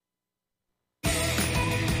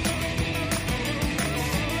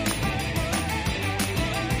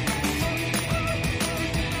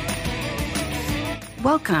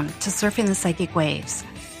Welcome to Surfing the Psychic Waves.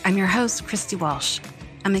 I'm your host, Christy Walsh.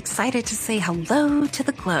 I'm excited to say hello to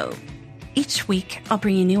the globe. Each week, I'll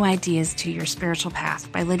bring you new ideas to your spiritual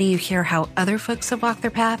path by letting you hear how other folks have walked their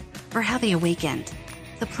path or how they awakened.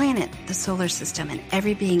 The planet, the solar system, and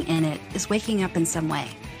every being in it is waking up in some way.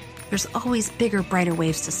 There's always bigger, brighter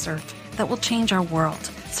waves to surf that will change our world,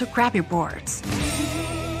 so grab your boards.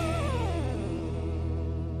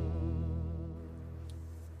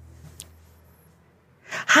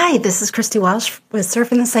 Hi, this is Christy Walsh with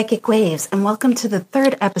Surfing the Psychic Waves, and welcome to the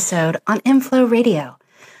third episode on Inflow Radio.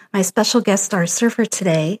 My special guest star surfer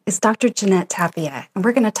today is Dr. Jeanette Tapia, and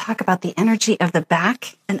we're going to talk about the energy of the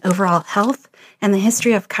back and overall health and the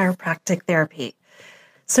history of chiropractic therapy.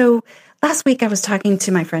 So last week I was talking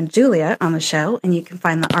to my friend Julia on the show, and you can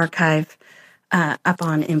find the archive up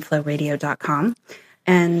on inflowradio.com.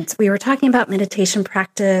 And we were talking about meditation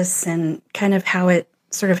practice and kind of how it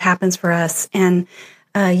sort of happens for us. And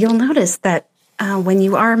you'll notice that when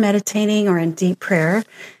you are meditating or in deep prayer,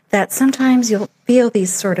 that sometimes you'll feel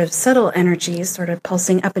these sort of subtle energies sort of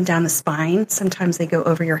pulsing up and down the spine. Sometimes they go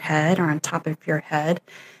over your head or on top of your head.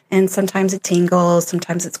 And sometimes it tingles,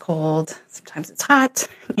 sometimes it's cold, sometimes it's hot.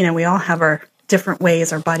 You know, we all have our different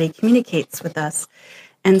ways our body communicates with us.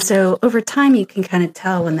 And so over time, you can kind of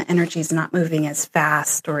tell when the energy is not moving as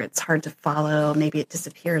fast or it's hard to follow. Maybe it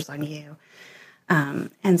disappears on you.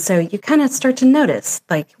 And so you kind of start to notice,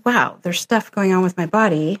 like, wow, there's stuff going on with my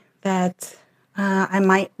body that I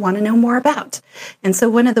might want to know more about. And so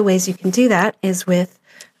one of the ways you can do that is with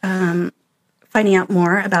finding out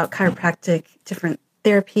more about chiropractic, different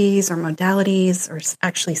therapies or modalities, or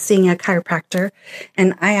actually seeing a chiropractor.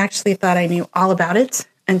 And I actually thought I knew all about it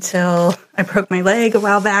until I broke my leg a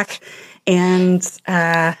while back. And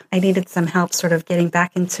I needed some help sort of getting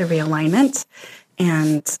back into realignment.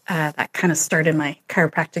 And that kind of started my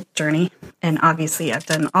chiropractic journey. And obviously, I've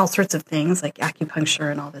done all sorts of things like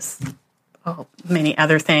acupuncture and all this, many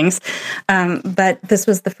other things. But this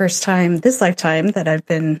was the first time, this lifetime, that I've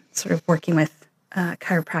been sort of working with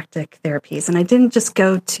chiropractic therapies. And I didn't just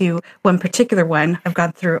go to one particular one. I've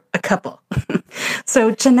gone through a couple.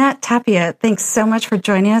 So Jeanette Tapia, thanks so much for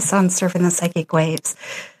joining us on Surfing the Psychic Waves.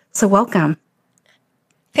 So welcome.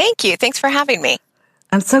 Thank you. Thanks for having me.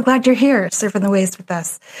 I'm so glad you're here, surfing the waves with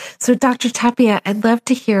us. So Dr. Tapia, I'd love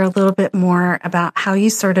to hear a little bit more about how you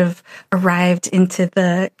sort of arrived into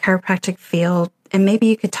the chiropractic field. And maybe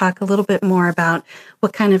you could talk a little bit more about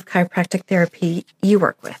what kind of chiropractic therapy you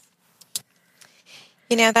work with.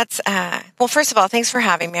 You know, that's, well, first of all, thanks for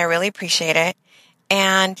having me. I really appreciate it.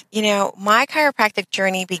 And, you know, my chiropractic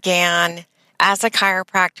journey began as a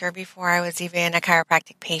chiropractor before I was even a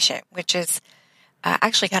chiropractic patient, which is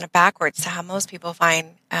actually kind of backwards to how most people find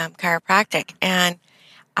chiropractic. And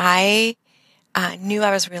I knew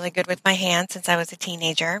I was really good with my hands since I was a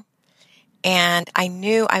teenager. And I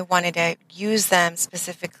knew I wanted to use them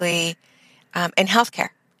specifically in healthcare.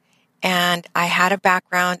 And I had a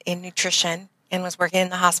background in nutrition and was working in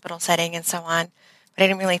the hospital setting and so on. But I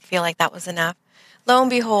didn't really feel like that was enough. Lo and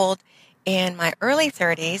behold, in my early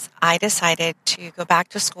 30s, I decided to go back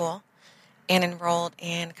to school and enrolled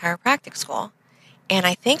in chiropractic school. And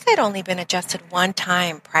I think I'd only been adjusted one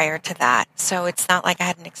time prior to that. So it's not like I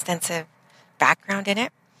had an extensive background in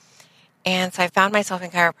it. And so I found myself in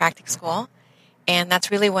chiropractic school. And that's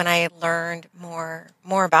really when I learned more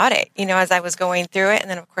about it, you know, as I was going through it. And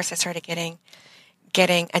then, of course, I started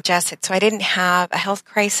getting adjusted. So I didn't have a health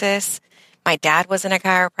crisis. My dad wasn't a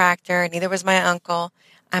chiropractor. Neither was my uncle.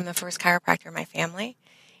 I'm the first chiropractor in my family.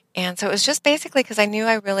 And so it was just basically because I knew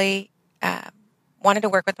I really wanted to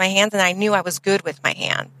work with my hands, and I knew I was good with my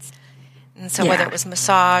hands. And so whether it was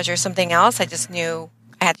massage or something else, I just knew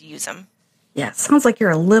I had to use them. Yeah, sounds like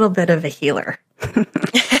you're a little bit of a healer.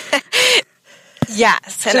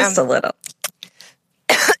 Yes. And, just a little.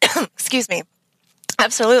 Excuse me.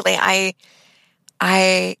 Absolutely. And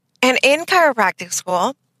in chiropractic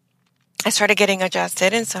school, I started getting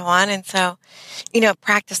adjusted and so on. And so, you know,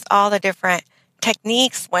 practiced all the different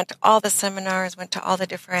techniques, went to all the seminars, went to all the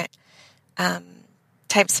different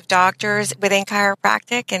types of doctors within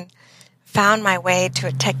chiropractic, and found my way to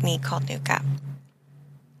a technique called NUCCA.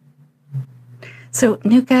 So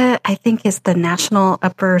NUCCA, I think, is the National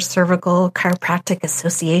Upper Cervical Chiropractic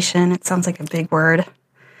Association. It sounds like a big word.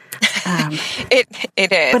 It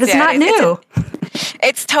is. But it's not new.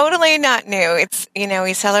 It's totally not new. It's, you know,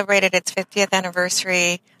 we celebrated its 50th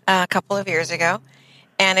anniversary a couple of years ago,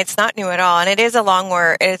 and it's not new at all. And it is a long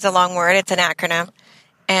word. It's an acronym.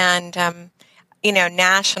 And, you know,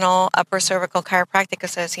 National Upper Cervical Chiropractic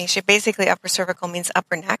Association. Basically, upper cervical means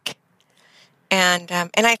upper neck. And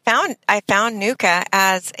I found NUCCA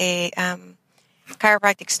as a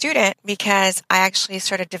chiropractic student because I actually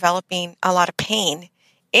started developing a lot of pain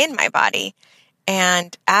in my body.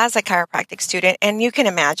 And as a chiropractic student, and you can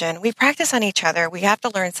imagine, we practice on each other. We have to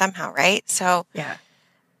learn somehow, right? So Yeah.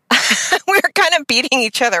 we were kind of beating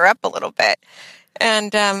each other up a little bit.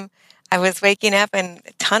 And I was waking up in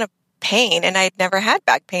a ton of pain, and I'd never had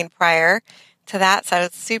back pain prior to that. So I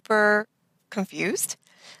was super confused.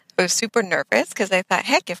 I was super nervous because I thought,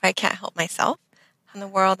 heck, if I can't help myself, how in the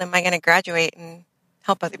world am I going to graduate and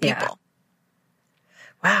help other people? Yeah.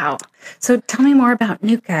 Wow. So tell me more about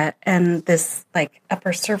NUCCA and this like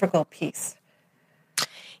upper cervical piece.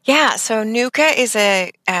 Yeah. So NUCCA is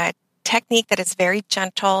a technique that is very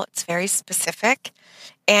gentle. It's very specific.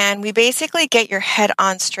 And we basically get your head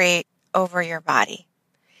on straight over your body.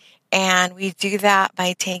 And we do that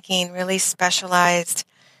by taking really specialized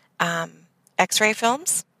X-ray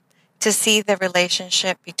films to see the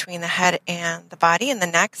relationship between the head and the body and the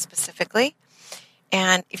neck specifically.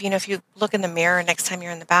 And if you look in the mirror next time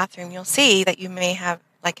you're in the bathroom, you'll see that you may have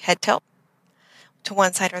like head tilt to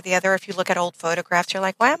one side or the other. If you look at old photographs, you're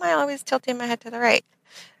like, why am I always tilting my head to the right?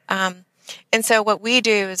 And so what we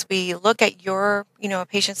do is we look at your, a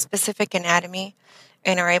patient's specific anatomy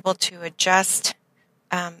and are able to adjust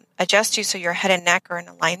you so your head and neck are in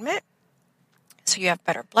alignment. So you have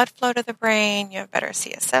better blood flow to the brain, you have better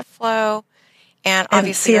CSF flow, and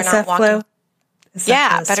obviously you're not walking. Flow?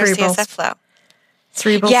 Better CSF flow.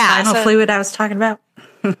 Cerebral spinal fluid I was talking about.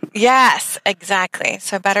 Yes, exactly.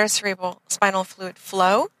 So better cerebral spinal fluid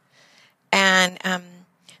flow. And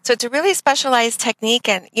so it's a really specialized technique.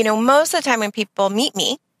 And, most of the time when people meet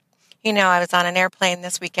me, I was on an airplane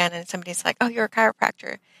this weekend and somebody's like, oh, you're a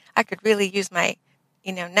chiropractor. I could really use my,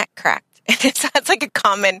 neck cracked. And it's like a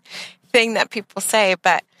common thing that people say.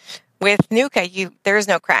 But with NUCCA, there's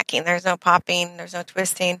no cracking, there's no popping, there's no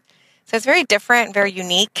twisting. So it's very different, very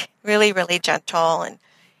unique, really, really gentle.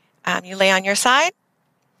 And you lay on your side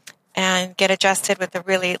and get adjusted with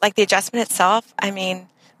the adjustment itself. I mean,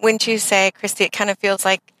 wouldn't you say, Christy, it kind of feels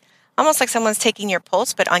like almost like someone's taking your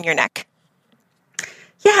pulse, but on your neck?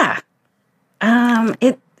 Yeah.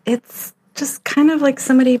 It's just kind of like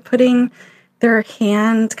somebody putting their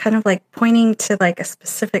hand kind of like pointing to like a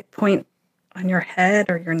specific point on your head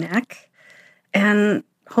or your neck and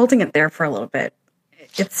holding it there for a little bit.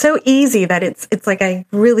 It's so easy that it's like I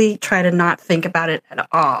really try to not think about it at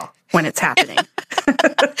all when it's happening.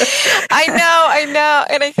 I know.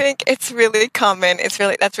 And I think it's really common.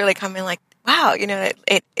 That's really common. Like, wow,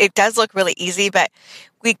 it does look really easy, but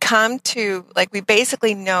we come to we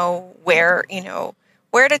basically know where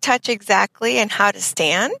to touch exactly and how to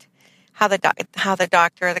stand, how the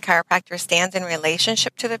doctor or the chiropractor stands in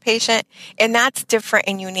relationship to the patient. And that's different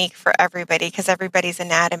and unique for everybody because everybody's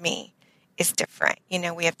anatomy is different.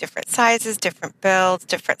 We have different sizes, different builds,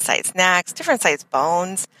 different size necks, different size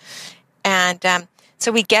bones. And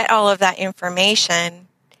so we get all of that information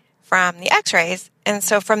from the x-rays. And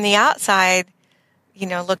so from the outside,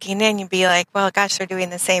 looking in, you'd be like, well, gosh, they're doing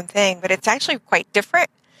the same thing. But it's actually quite different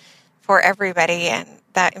for everybody. And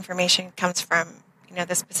that information comes from,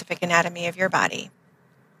 the specific anatomy of your body.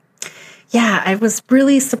 Yeah, I was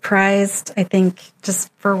really surprised, I think, just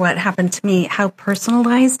for what happened to me, how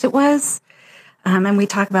personalized it was. And we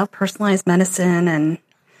talk about personalized medicine and,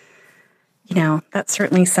 that's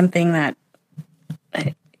certainly something that,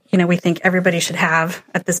 we think everybody should have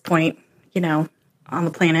at this point, on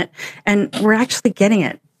the planet. And we're actually getting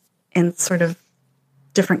it in sort of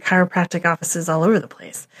different chiropractic offices all over the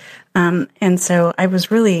place. And so I was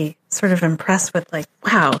really sort of impressed with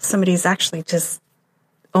wow, somebody's actually just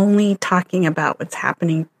only talking about what's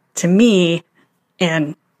happening to me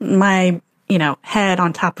and my, head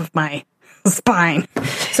on top of my spine.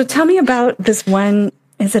 So tell me about this one.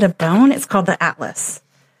 Is it a bone? It's called the atlas.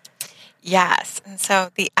 Yes. And so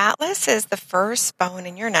the atlas is the first bone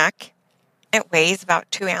in your neck. It weighs about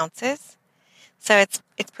 2 ounces. So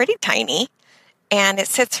it's pretty tiny. And it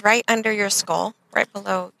sits right under your skull, right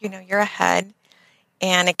below, your head.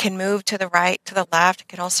 And it can move to the right, to the left. It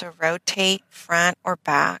can also rotate front or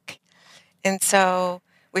back. And so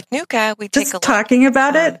with NUCCA, we take a look. Just talking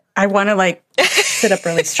about it, I want to sit up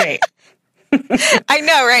really straight. I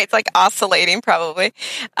know, right? It's like oscillating probably.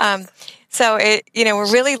 So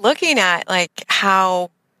we're really looking at how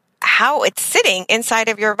it's sitting inside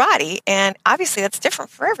of your body. And obviously that's different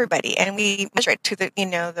for everybody. And we measure it to the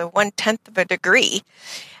 1/10 of a degree.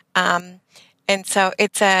 And so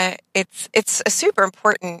it's a super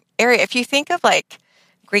important area. If you think of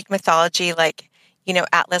Greek mythology,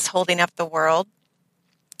 Atlas holding up the world.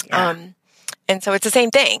 Yeah. And so it's the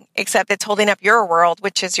same thing, except it's holding up your world,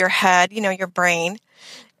 which is your head, your brain.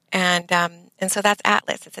 And And so that's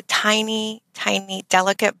atlas. It's a tiny, tiny,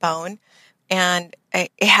 delicate bone, and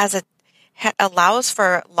it allows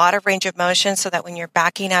for a lot of range of motion, so that when you're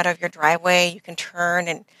backing out of your driveway, you can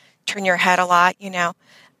turn your head a lot,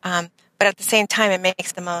 but at the same time, it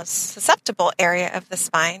makes the most susceptible area of the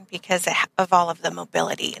spine because of all of the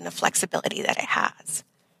mobility and the flexibility that it has.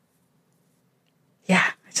 Yeah,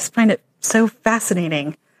 I just find it so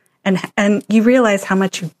fascinating. And you realize how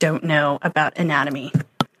much you don't know about anatomy.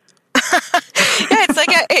 Yeah, it's like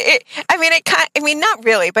not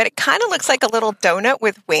really, but it kind of looks like a little donut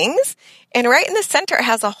with wings, and right in the center it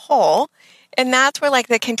has a hole, and that's where like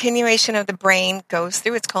the continuation of the brain goes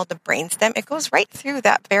through. It's called the brainstem. It goes right through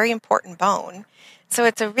that very important bone, so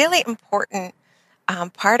it's a really important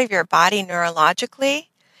part of your body neurologically.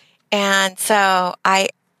 And so I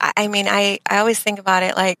always think about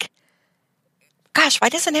it like, gosh, why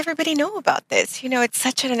doesn't everybody know about this? It's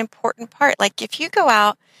such an important part. Like if you go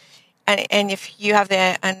out and if you have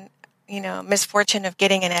the misfortune of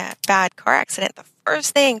getting in a bad car accident, the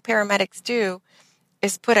first thing paramedics do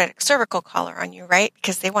is put a cervical collar on you, right?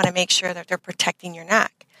 Because they want to make sure that they're protecting your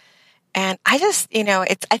neck. And I just,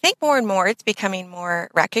 I think more and more it's becoming more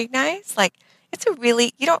recognized. Like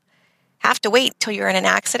you don't have to wait till you're in an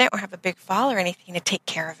accident or have a big fall or anything to take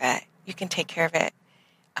care of it. You can take care of it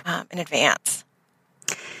in advance.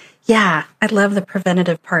 Yeah, I love the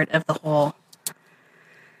preventative part of the whole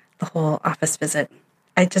office visit.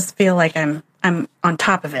 I just feel like I'm on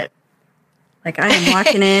top of it. Like I am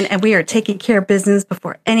walking in and we are taking care of business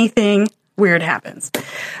before anything weird happens.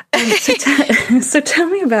 So tell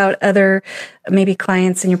me about other maybe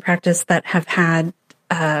clients in your practice that have had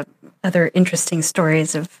other interesting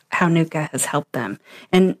stories of how NUCCA has helped them.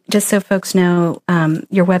 And just so folks know,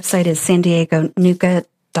 your website is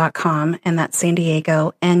SanDiegoNUCCA.com, and that's San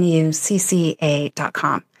Diego,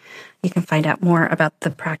 NUCCA.com. You can find out more about the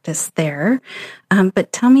practice there.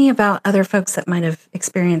 But tell me about other folks that might have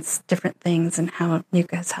experienced different things and how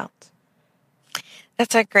NUCCA has helped.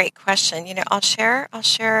 That's a great question. I'll share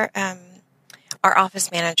our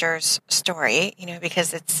office manager's story,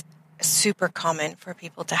 because it's super common for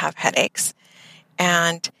people to have headaches.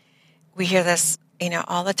 And we hear this,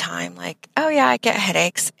 all the time, like, oh yeah, I get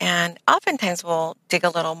headaches. And oftentimes we'll dig a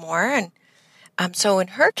little more. And so in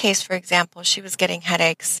her case, for example, she was getting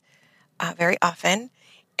headaches very often.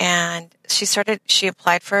 And she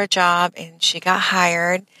applied for a job and she got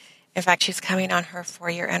hired. In fact, she's coming on her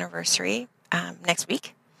 4-year anniversary next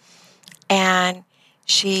week. And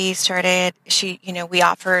we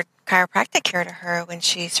offered chiropractic care to her when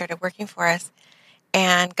she started working for us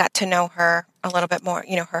and got to know her a little bit more,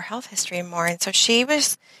 her health history more. And so she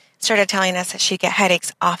started telling us that she'd get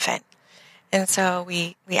headaches often. And so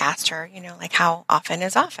we asked her, like how often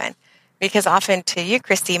is often? Because often to you,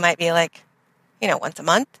 Christy, might be like, once a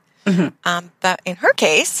month. Mm-hmm. But in her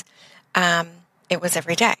case, it was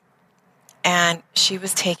every day. And she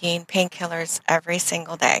was taking painkillers every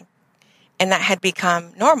single day. And that had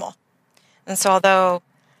become normal. And so although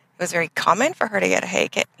it was very common for her to get a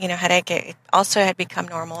headache, it also had become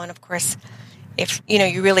normal. And of course, if,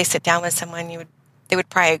 you really sit down with someone, they would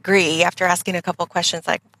probably agree after asking a couple of questions,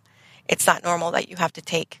 like, it's not normal that you have to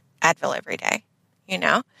take Advil every day,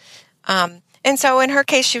 And so in her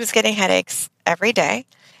case, she was getting headaches every day,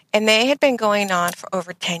 and they had been going on for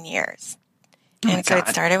over 10 years. And so it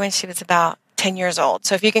started when she was about 10 years old.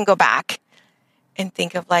 So if you can go back and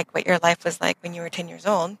think of like what your life was like when you were 10 years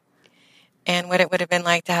old and what it would have been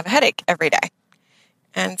like to have a headache every day.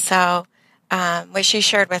 And so what she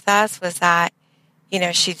shared with us was that,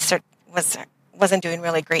 she wasn't doing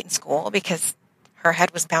really great in school because her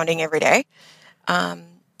head was pounding every day.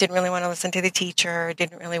 Didn't really want to listen to the teacher,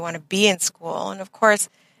 didn't really want to be in school. And of course,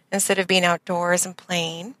 instead of being outdoors and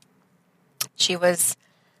playing, she was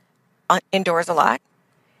indoors a lot.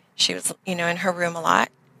 She was, in her room a lot.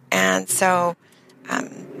 And so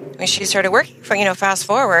when she started working for, fast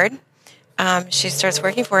forward, she starts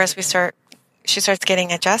working for us. She starts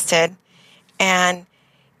getting adjusted. And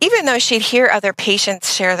even though she'd hear other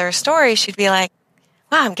patients share their stories, she'd be like,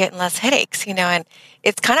 wow, I'm getting less headaches, and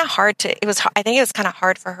it's kind of hard I think it was kind of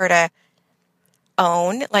hard for her to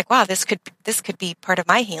own, like, wow, this could be part of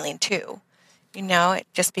my healing too. It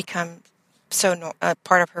just become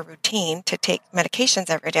part of her routine to take medications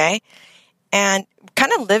every day and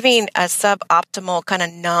kind of living a suboptimal kind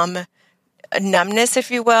of numbness,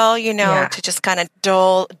 if you will, to just kind of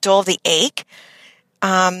dull the ache.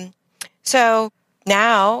 So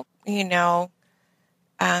now,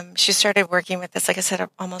 she started working with this, like I said,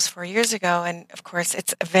 almost 4 years ago. And of course,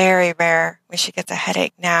 it's very rare when she gets a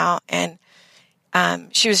headache now. And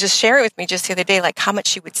she was just sharing with me just the other day, like how much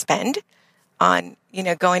she would spend on,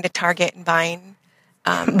 going to Target and buying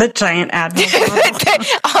the giant Advil.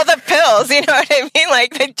 all the pills, you know what I mean?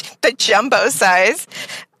 Like the jumbo size.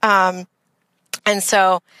 And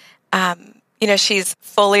so, she's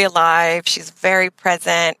fully alive. She's very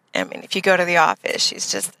present. I mean, if you go to the office,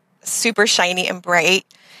 she's just super shiny and bright.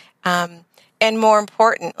 And more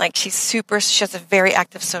important, like she has a very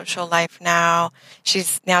active social life now.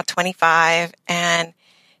 She's now 25, and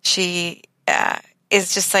she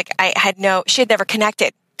is just like, she had never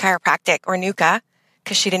connected chiropractic or NUCA,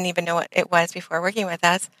 because she didn't even know what it was before working with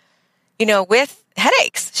us, with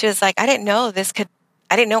headaches. She was like, I didn't know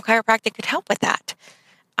chiropractic could help with that.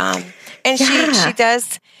 And she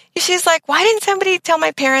does, she's like, why didn't somebody tell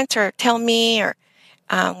my parents or tell me, or,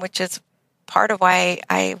 which is part of why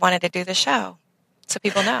I wanted to do the show, so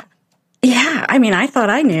people know. Yeah. I mean, I thought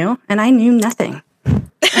I knew, and I knew nothing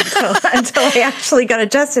until I actually got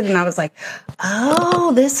adjusted, and I was like,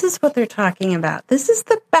 oh, this is what they're talking about. This is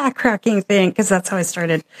the back cracking thing, because that's how I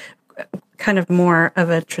started, kind of more of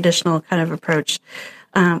a traditional kind of approach,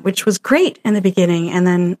 which was great in the beginning. And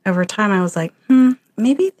then over time, I was like,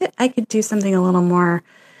 maybe I could do something a little more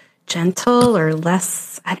gentle or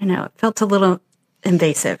less, I don't know, it felt a little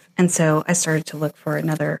invasive. And so I started to look for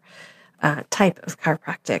another type of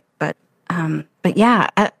chiropractic. But yeah,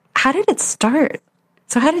 how did it start?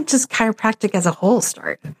 So how did just chiropractic as a whole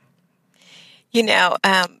start?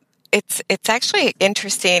 It's actually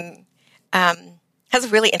interesting, has a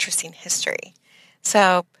really interesting history.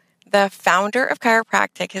 So the founder of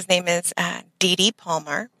chiropractic, his name is D.D.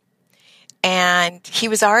 Palmer, and he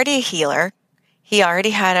was already a healer. He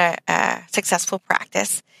already had a successful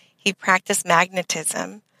practice. He practiced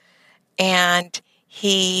magnetism, and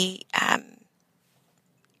he,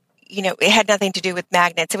 it had nothing to do with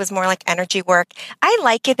magnets. It was more like energy work. I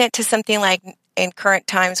liken it to something like in current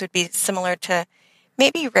times would be similar to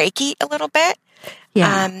maybe Reiki a little bit.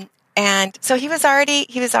 Yeah. And so he was already,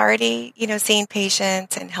 seeing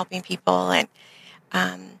patients and helping people. And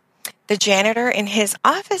the janitor in his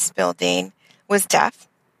office building was deaf,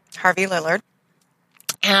 Harvey Lillard.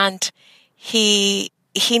 And he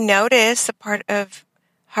noticed a part of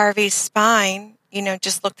Harvey's spine,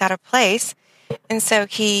 just looked out of place. And so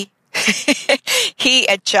he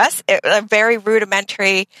adjusts in a very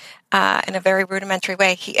rudimentary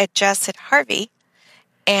way. He adjusted Harvey,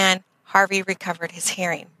 and Harvey recovered his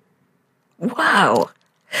hearing. Wow.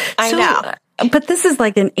 I know. But this is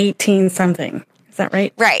like in 18 something. Is that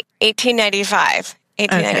right? Right. 1895.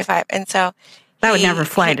 Okay. And so that would never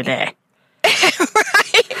fly today.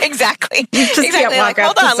 Right. Exactly. You just exactly. Like,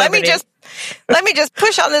 hold on. Let me just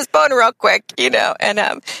push on this bone real quick,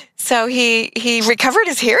 And so he recovered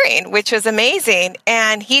his hearing, which was amazing.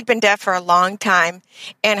 And he'd been deaf for a long time.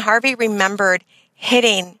 And Harvey remembered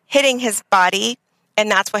hitting his body, and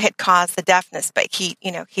that's what had caused the deafness. But he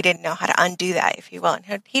didn't know how to undo that, if you will.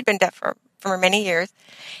 And he'd been deaf for many years.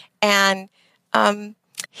 And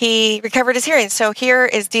he recovered his hearing. So here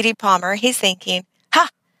is D.D. Palmer. He's thinking,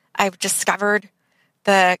 I've discovered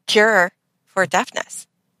the cure for deafness.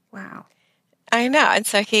 Wow. I know. And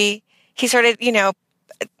so he started,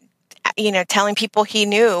 telling people he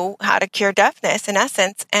knew how to cure deafness in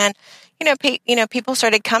essence. And, people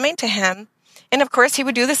started coming to him. And of course he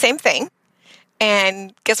would do the same thing.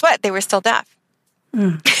 And guess what? They were still deaf.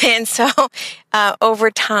 And so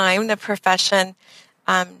over time, the profession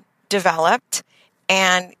developed.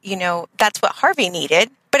 And, that's what Harvey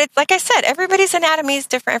needed. But it's like I said, everybody's anatomy is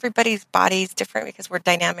different. Everybody's body is different because we're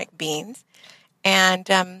dynamic beings.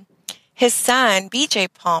 And his son, B.J.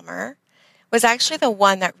 Palmer, was actually the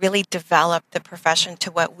one that really developed the profession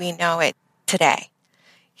to what we know it today.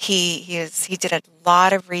 He did a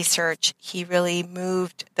lot of research. He really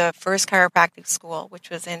moved the first chiropractic school, which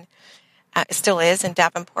was still is in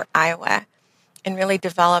Davenport, Iowa, and really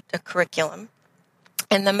developed a curriculum.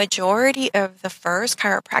 And the majority of the first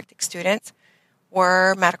chiropractic students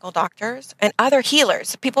were medical doctors and other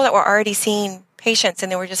healers, people that were already seeing patients,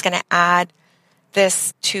 and they were just going to add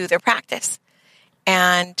this to their practice.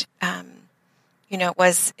 And,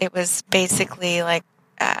 it was basically like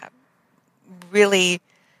really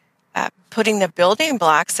putting the building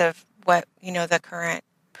blocks of what, the current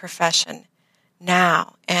profession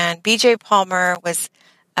now. And B.J. Palmer was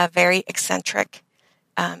a very eccentric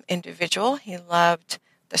individual. He loved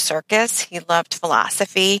the circus. He loved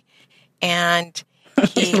philosophy. And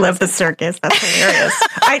he loved the circus. That's hilarious.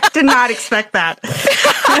 I did not expect that.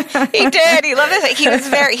 He did. He loved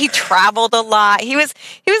it. He traveled a lot. He was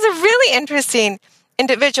a really interesting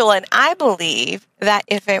individual. And I believe that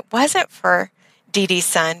if it wasn't for Dee Dee's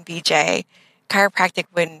son, BJ, chiropractic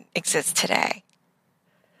wouldn't exist today.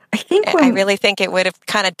 I think I really think it would have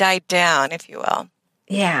kind of died down, if you will.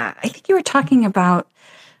 Yeah, I think you were talking about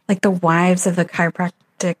like the wives of the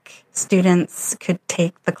chiropractic students could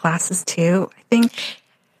take the classes too. I think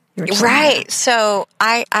you were right. So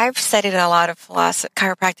I've studied a lot of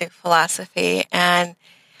chiropractic philosophy, and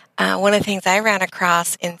one of the things I ran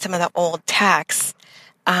across in some of the old texts,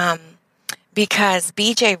 because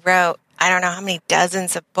BJ wrote, I don't know how many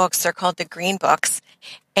dozens of books, they're called the Green Books,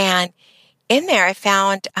 and in there I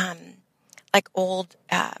found like old,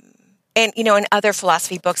 and in other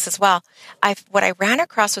philosophy books as well. What I ran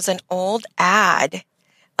across was an old ad,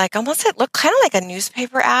 like almost it looked kind of like a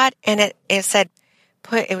newspaper ad, and it said,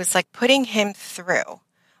 it was like putting him through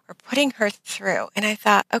or putting her through, and I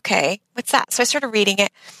thought, okay, what's that? So I started reading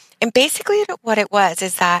it, and basically what it was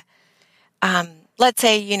is that, let's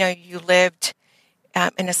say you lived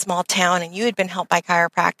in a small town and you had been helped by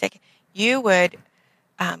chiropractic, you would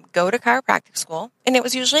go to chiropractic school, and it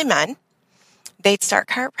was usually men. They'd start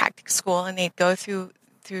chiropractic school and they'd go through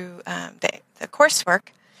the coursework,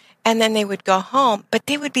 and then they would go home, but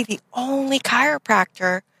they would be the only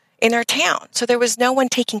chiropractor in their town. So there was no one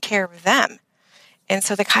taking care of them. And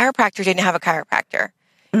so the chiropractor didn't have a chiropractor,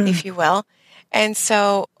 if you will. And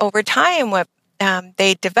so over time, what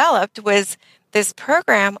they developed was this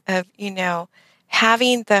program of,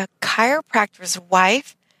 having the chiropractor's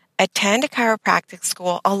wife attend a chiropractic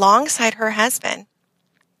school alongside her husband,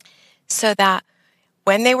 so that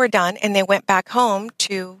when they were done and they went back home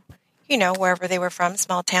to, wherever they were from,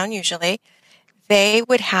 small town usually, they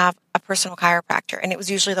would have a personal chiropractor, and it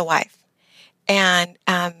was usually the wife. And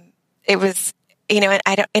it was, and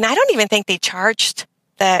I don't even think they charged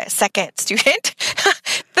the second student,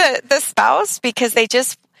 the spouse, because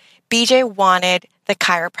BJ wanted the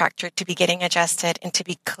chiropractor to be getting adjusted and to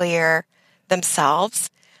be clear themselves.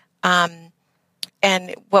 And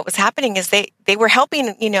what was happening is they were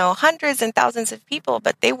helping, hundreds and thousands of people,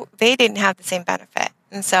 but they didn't have the same benefit.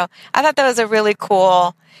 And so I thought that was a really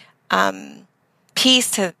cool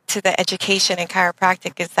piece to the education in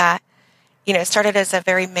chiropractic, is that, it started as a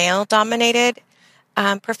very male-dominated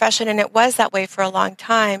profession, and it was that way for a long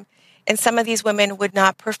time. And some of these women would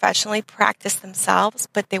not professionally practice themselves,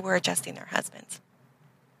 but they were adjusting their husbands.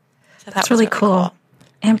 So that's really cool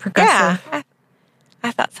and progressive. Yeah,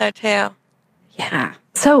 I thought so too. Yeah.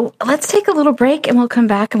 So let's take a little break, and we'll come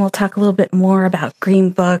back and we'll talk a little bit more about Green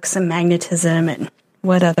Books and magnetism and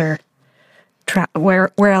what other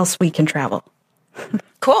where else we can travel.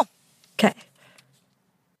 Cool. Okay.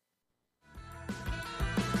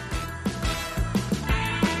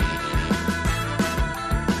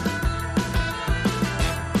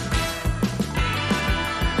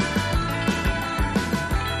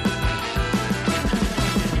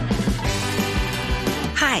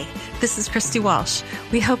 Hi, this is Christy Walsh.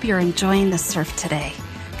 We hope you're enjoying the surf today.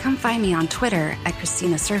 Come find me on Twitter at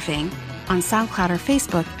Christina Surfing, on SoundCloud or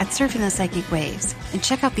Facebook at Surfing the Psychic Waves, and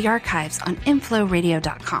check out the archives on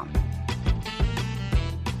infloradio.com.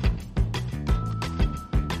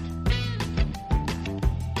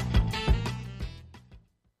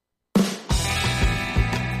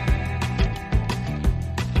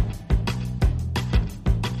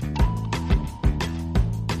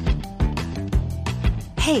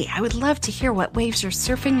 Hey, I would love to hear what waves you're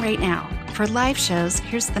surfing right now. For live shows,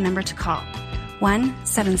 here's the number to call.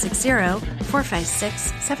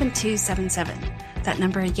 1-760-456-7277. That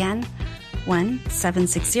number again,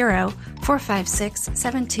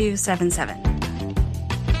 1-760-456-7277.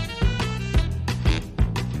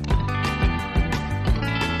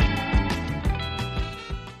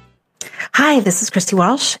 Hi, this is Christy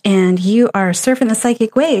Walsh, and you are surfing the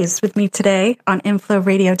psychic waves with me today on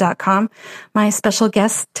infloradio.com. My special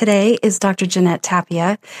guest today is Dr. Jeanette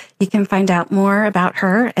Tapia. You can find out more about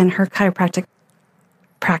her and her chiropractic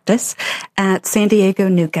practice at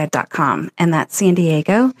SanDiegoNucca.com, and that's San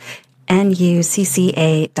Diego,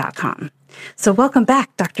 NUCCA.com. So welcome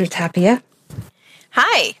back, Dr. Tapia.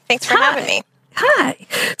 Hi, thanks for having me. Hi.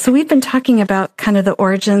 So we've been talking about kind of the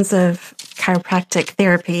origins of chiropractic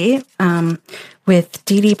therapy with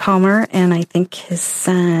D.D. Palmer and I think his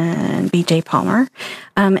son, B.J. Palmer.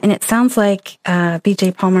 And it sounds like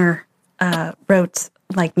B.J. Palmer wrote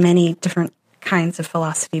like many different kinds of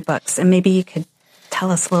philosophy books. And maybe you could tell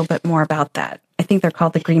us a little bit more about that. I think they're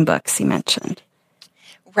called the Green Books you mentioned.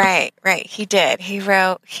 Right. He did. He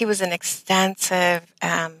was an extensive,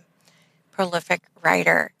 prolific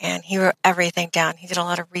writer, and he wrote everything down. He did a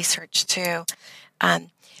lot of research too.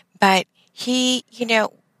 But he,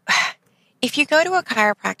 if you go to a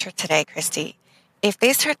chiropractor today, Christy, if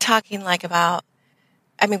they start talking like about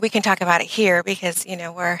I mean, we can talk about it here because, we're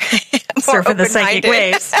more Surfing the psychic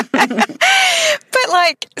waves. But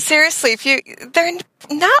like, seriously, they're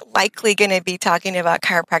not likely going to be talking about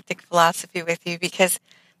chiropractic philosophy with you because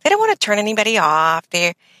they don't want to turn anybody off.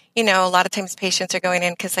 A lot of times patients are going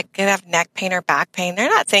in because they have neck pain or back pain. They're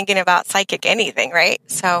not thinking about psychic anything, right?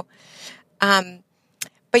 So,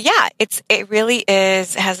 but yeah, it really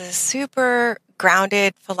has a super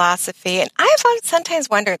grounded philosophy. And I've sometimes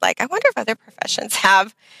wondered, I wonder if other professions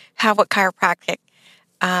have what chiropractic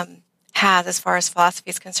has as far as philosophy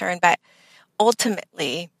is concerned. But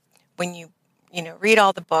ultimately, when you read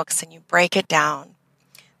all the books and you break it down,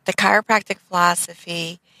 the chiropractic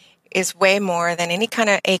philosophy is way more than any kind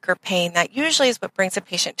of ache or pain. That usually is what brings a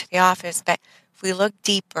patient to the office. But if we look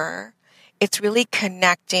deeper, it's really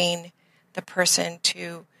connecting the person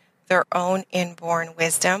to their own inborn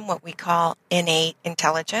wisdom, what we call innate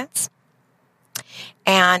intelligence.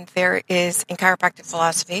 And there is, in chiropractic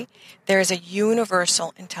philosophy, there is a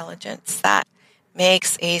universal intelligence that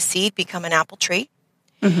makes a seed become an apple tree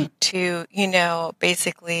to,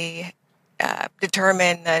 basically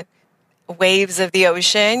determine the waves of the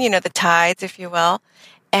ocean, the tides, if you will.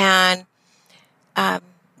 And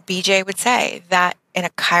BJ would say that in a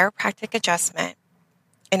chiropractic adjustment,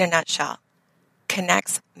 in a nutshell,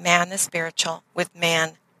 connects man the spiritual with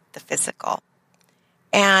man the physical.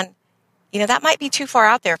 And, that might be too far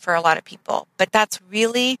out there for a lot of people, but that's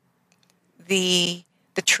really the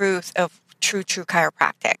truth of true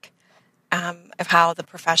chiropractic, of how the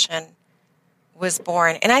profession was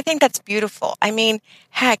born. And I think that's beautiful. I mean,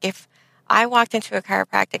 heck, if I walked into a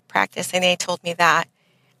chiropractic practice and they told me that,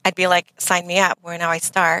 I'd be like, sign me up. Where now I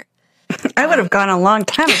start? I would have gone a long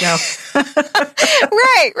time ago.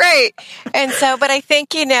 Right. And so, but I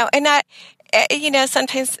think, and that,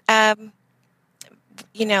 sometimes,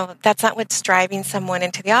 that's not what's driving someone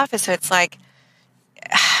into the office. So it's like,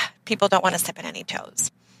 people don't want to step on any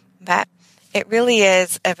toes. But it really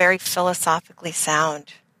is a very philosophically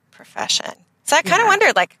sound profession. So I kind of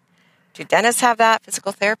wondered, do dentists have that?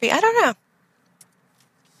 Physical therapy? I don't know.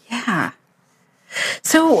 Yeah.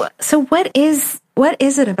 So what is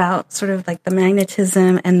it about sort of like the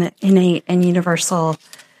magnetism and the innate and universal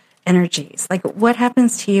energies? Like, what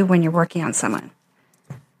happens to you when you're working on someone?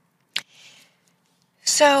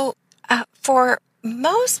 So for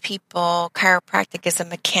most people, chiropractic is a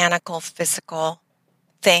mechanical, physical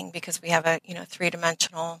thing because we have a,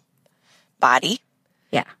 three-dimensional body.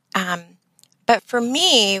 Yeah. But for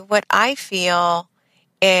me, what I feel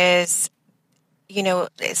is,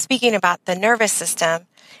 speaking about the nervous system,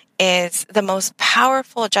 is the most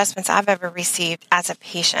powerful adjustments I've ever received as a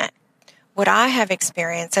patient. What I have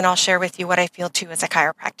experienced, and I'll share with you what I feel too as a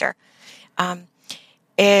chiropractor,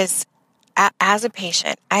 is as a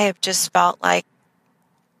patient, I have just felt like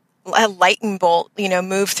a lightning bolt,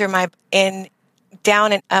 move through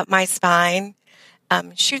down and up my spine,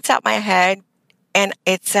 shoots out my head, and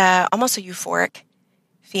it's almost a euphoric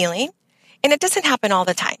feeling. And it doesn't happen all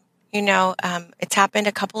the time. It's happened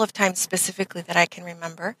a couple of times specifically that I can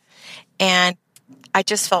remember. And I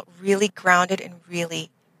just felt really grounded and really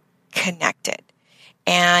connected.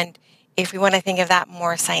 And if we want to think of that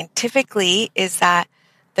more scientifically, is that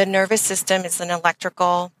the nervous system is an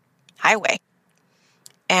electrical highway.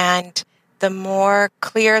 And the more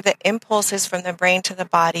clear the impulses from the brain to the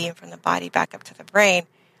body and from the body back up to the brain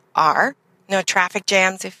are, traffic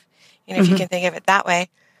jams, if you can think of it that way,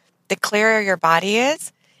 the clearer your body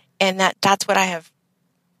is. And that's what I have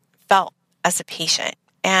felt as a patient.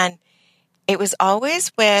 And it was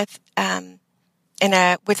always with a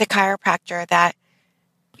chiropractor that,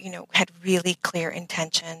 had really clear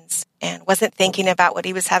intentions and wasn't thinking about what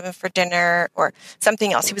he was having for dinner or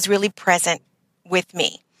something else. He was really present with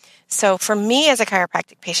me. So for me as a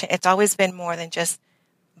chiropractic patient, it's always been more than just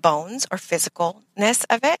bones or physicalness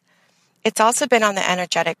of it. It's also been on the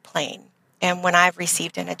energetic plane. And when I've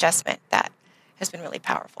received an adjustment, that has been really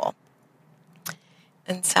powerful.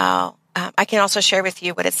 And so I can also share with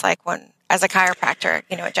you what it's like when, as a chiropractor,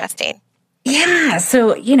 adjusting. Yeah.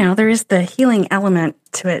 So, there is the healing element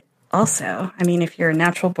to it also. I mean, if you're a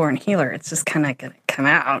natural born healer, it's just kind of going to come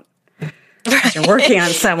out. Right. You're working on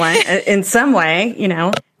someone in some way,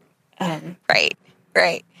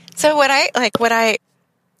 Right. So what I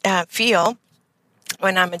feel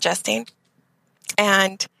when I'm adjusting,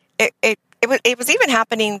 and it was even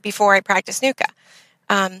happening before I practiced NUCA.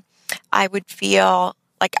 I would feel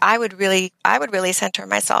like I would really center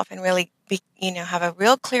myself and really be, have a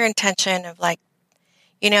real clear intention of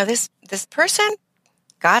this person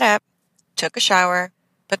got up, took a shower,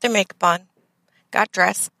 put their makeup on, got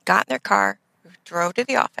dressed, got in their car, drove to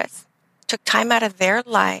the office, took time out of their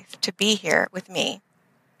life to be here with me.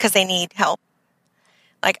 because they need help.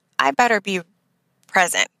 Like, I better be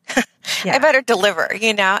present. Yeah. I better deliver,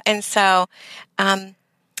 And so,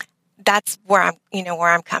 that's where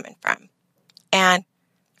I'm coming from. And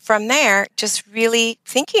from there, just really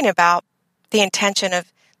thinking about the intention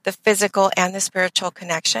of the physical and the spiritual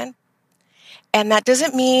connection. And that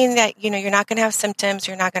doesn't mean that, you're not going to have symptoms,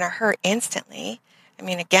 you're not going to hurt instantly. I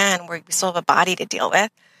mean, again, we still have a body to deal with,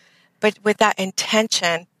 but with that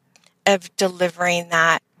intention of delivering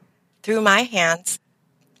that through my hands,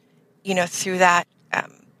 through that,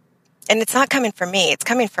 and it's not coming from me, it's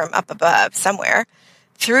coming from up above somewhere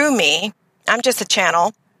through me. I'm just a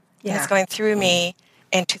channel. Yeah. And it's going through me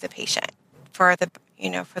into the patient for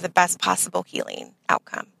the best possible healing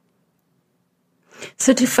outcome.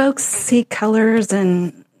 So do folks see colors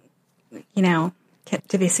and,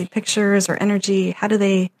 do they see pictures or energy? How do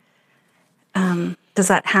they, does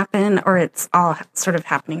that happen, or it's all sort of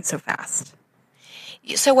happening so fast?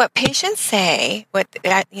 So what patients say, what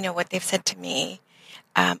they've said to me,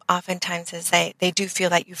 oftentimes is they do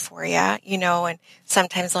feel that euphoria, and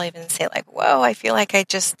sometimes they'll even say like, whoa, I feel like I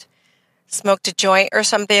just smoked a joint or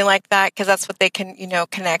something like that, because that's what they can,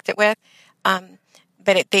 connect it with.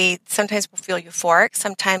 But they sometimes will feel euphoric.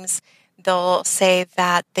 Sometimes they'll say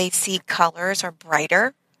that they see colors are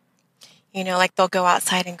brighter. Like they'll go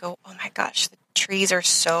outside and go, oh my gosh, the trees are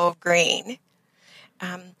so green.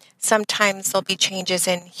 Sometimes there'll be changes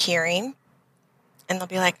in hearing, and they'll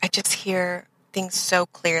be like, I just hear things so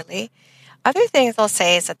clearly. Other things they'll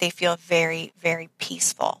say is that they feel very, very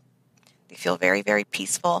peaceful. They feel very, very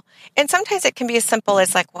peaceful. And sometimes it can be as simple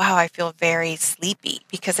as like, wow, I feel very sleepy,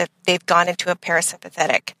 because they've gone into a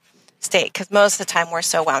parasympathetic state, because most of the time we're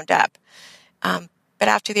so wound up. But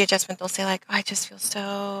after the adjustment, they'll say like, oh, I just feel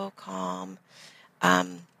so calm,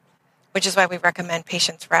 which is why we recommend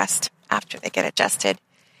patients rest after they get adjusted.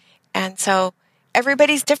 And so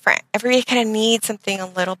everybody's different. Everybody kind of needs something a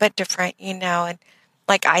little bit different, and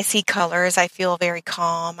like I see colors, I feel very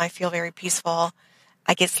calm, I feel very peaceful,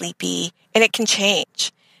 I get sleepy, and it can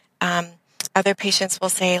change. Other patients will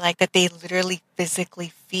say like that they literally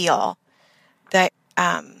physically feel that,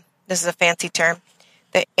 this is a fancy term,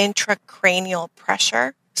 the intracranial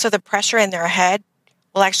pressure. So the pressure in their head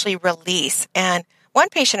will actually release. And one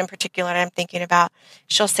patient in particular that I'm thinking about,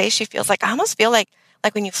 she'll say she feels like, I almost feel like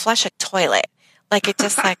when you flush a toilet, like it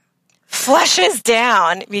just like flushes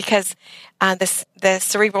down, because the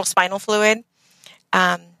cerebral spinal fluid,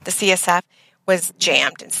 the CSF, was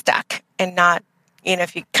jammed and stuck and not,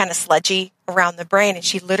 if you kind of sludgy around the brain. And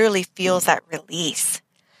she literally feels that release.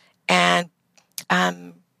 And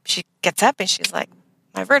she gets up and she's like,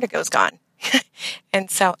 my vertigo's gone. And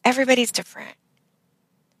so everybody's different.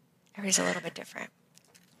 Everybody's a little bit different.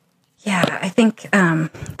 Yeah, I think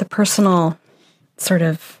the personal sort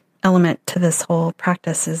of element to this whole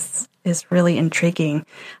practice is really intriguing.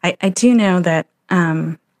 I do know that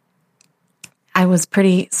I was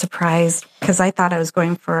pretty surprised, because I thought I was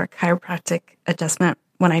going for a chiropractic adjustment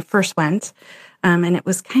when I first went, and it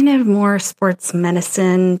was kind of more sports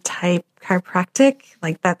medicine type chiropractic.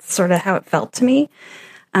 Like that's sort of how it felt to me.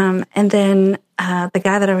 And then the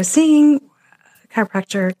guy that I was seeing,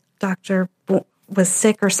 chiropractor doctor, was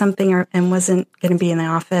sick or something, and wasn't going to be in the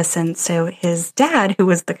office. And so his dad, who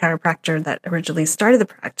was the chiropractor that originally started the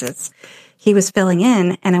practice, he was filling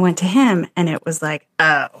in, and I went to him, and it was like,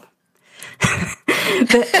 oh,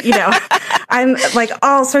 I'm like,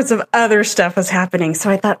 all sorts of other stuff was happening. So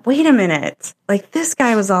I thought, wait a minute, like this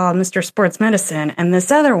guy was all Mr. Sports Medicine, and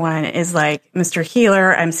this other one is like Mr.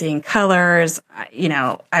 Healer. I'm seeing colors.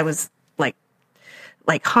 I was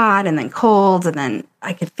like hot and then cold, and then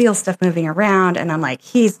I could feel stuff moving around, and I'm like,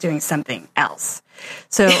 he's doing something else.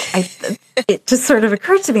 So it just sort of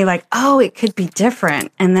occurred to me like, oh, it could be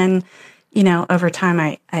different. And then, over time,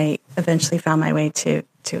 I eventually found my way to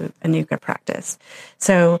Anuga practice.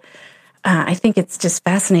 So I think it's just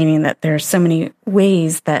fascinating that there's so many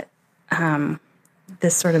ways that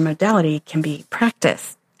this sort of modality can be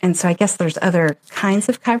practiced. And so I guess there's other kinds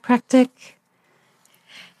of chiropractic,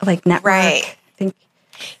 like network. Right. I think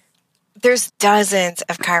there's dozens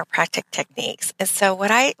of chiropractic techniques. And so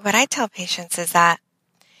what I tell patients is that,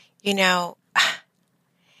 it's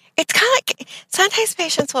kind of like sometimes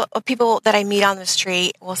patients will, or people that I meet on the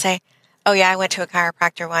street will say, oh yeah, I went to a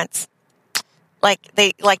chiropractor once. Like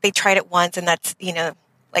they tried it once, and that's,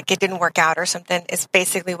 like it didn't work out or something. It's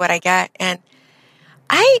basically what I get. And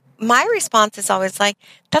my response is always like,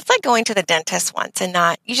 that's like going to the dentist once and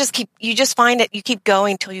not, you just find it, you keep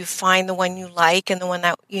going till you find the one you like and the one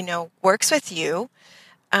that, works with you.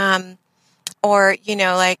 Or,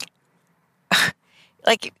 like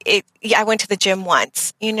I went to the gym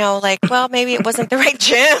once, well, maybe it wasn't the right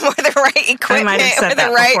gym or the right equipment I might have said or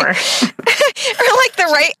that right, before. or like the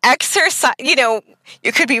right exercise.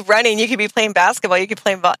 You could be running, you could be playing basketball, you could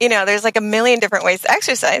play ball. There's like a million different ways to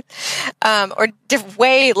exercise, or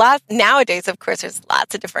nowadays, of course, there's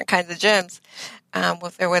lots of different kinds of gyms,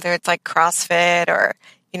 whether it's like CrossFit or,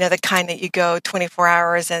 the kind that you go 24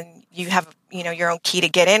 hours and you have, your own key to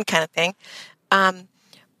get in kind of thing. And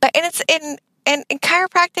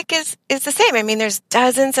chiropractic is the same. I mean, there's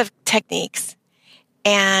dozens of techniques.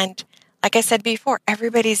 And like I said before,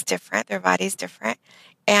 everybody's different. Their body's different.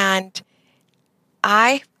 And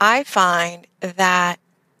I find that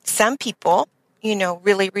some people,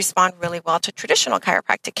 really respond really well to traditional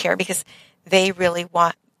chiropractic care because they really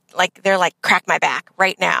want, they're like, crack my back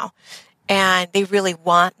right now. And they really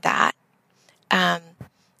want that. And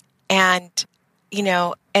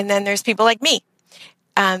then there's people like me.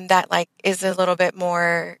 That is a little bit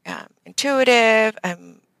more intuitive.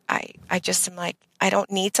 I just am like, I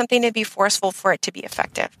don't need something to be forceful for it to be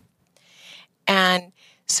effective. And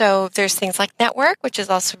so there's things like network, which is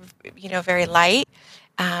also, very light.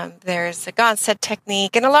 There's the Gonstead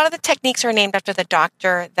technique, and a lot of the techniques are named after the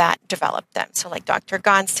doctor that developed them. So like Dr.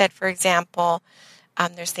 Gonstead, for example,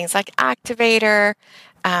 there's things like activator,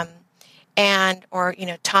 or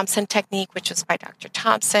Thompson technique, which was by Dr.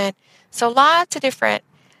 Thompson. So lots of different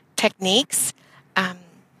techniques,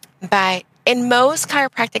 but in most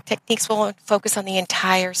chiropractic techniques, we'll focus on the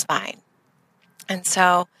entire spine. And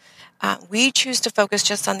so we choose to focus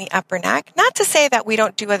just on the upper neck. Not to say that we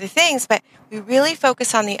don't do other things, but we really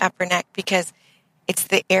focus on the upper neck because it's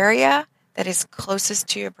the area that is closest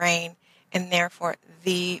to your brain and therefore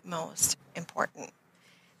the most important.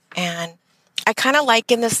 And I kind of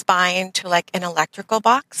liken the spine to like an electrical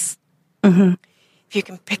box. Mm-hmm. If you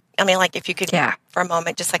can if you could, for a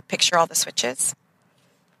moment, just like picture all the switches.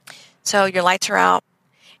 So your lights are out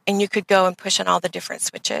and you could go and push on all the different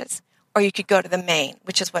switches, or you could go to the main,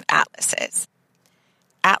 which is what Atlas is.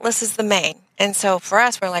 Atlas is the main. And so for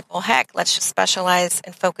us, we're like, well, heck, let's just specialize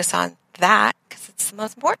and focus on that because it's the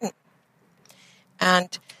most important.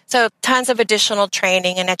 And so tons of additional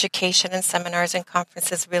training and education and seminars and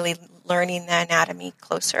conferences, really learning the anatomy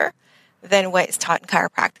closer than what is taught in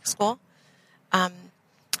chiropractic school.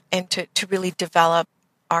 And to really develop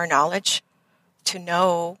our knowledge, to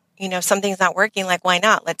know, something's not working, like, why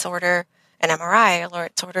not? Let's order an MRI or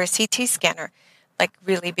let's order a CT scanner,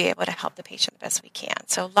 really be able to help the patient the best we can.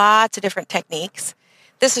 So lots of different techniques.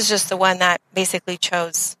 This is just the one that basically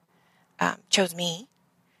chose me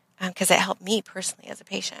because it helped me personally as a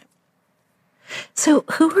patient. So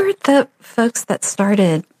who were the folks that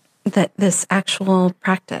started this actual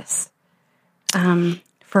practice for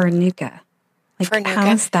NUCCA? For NUCCA.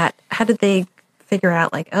 How is that? How did they figure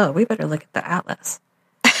out, we better look at the Atlas?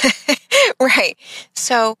 Right.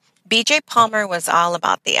 So BJ Palmer was all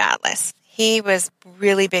about the Atlas. He was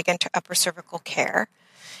really big into upper cervical care.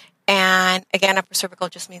 And again, upper cervical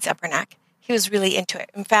just means upper neck. He was really into it.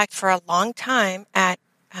 In fact, for a long time at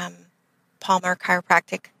Palmer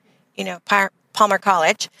Chiropractic, Palmer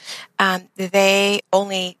College, BJ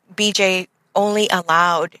only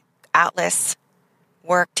allowed Atlas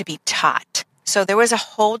work to be taught. So there was a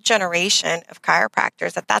whole generation of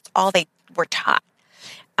chiropractors that's all they were taught.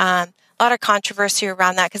 A lot of controversy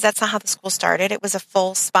around that because that's not how the school started. It was a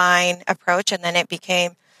full spine approach, and then it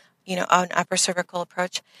became, an upper cervical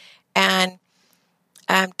approach. And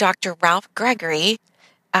Dr. Ralph Gregory,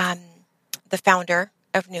 the founder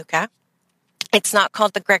of NUCCA, it's not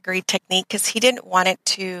called the Gregory technique because he didn't want it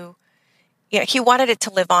to, he wanted it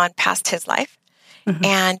to live on past his life. Mm-hmm.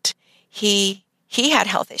 And he had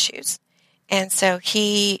health issues. And so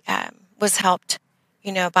he was helped,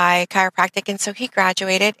 by chiropractic. And so he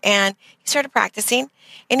graduated and he started practicing.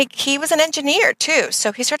 And he was an engineer too.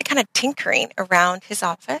 So he started kind of tinkering around his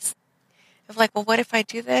office of well, what if I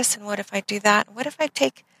do this? And what if I do that? What if I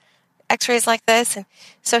take x-rays like this? And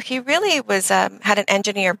so he really was, had an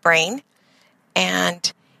engineer brain.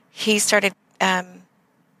 And he started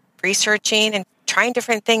researching and trying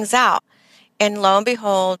different things out. And lo and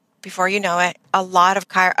behold, before you know it, a lot of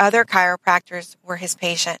other chiropractors were his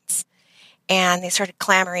patients. And they started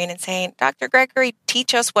clamoring and saying, Dr. Gregory,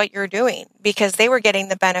 teach us what you're doing. Because they were getting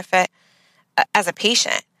the benefit as a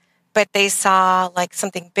patient. But they saw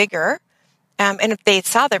something bigger. And if they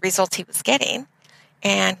saw the results he was getting.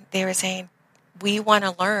 And they were saying, we want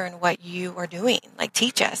to learn what you are doing.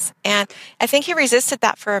 Teach us. And I think he resisted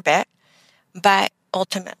that for a bit. But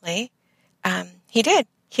ultimately, he did.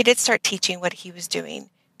 He did start teaching what he was doing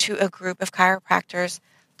to a group of chiropractors.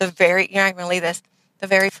 I'm going to leave this. The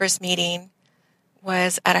very first meeting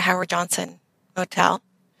was at a Howard Johnson motel,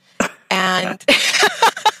 and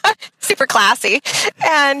super classy.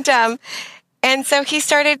 And so he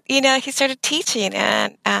started teaching,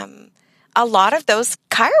 and a lot of those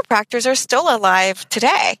chiropractors are still alive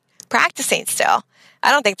today, practicing still.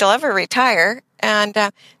 I don't think they'll ever retire. And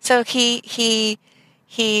so he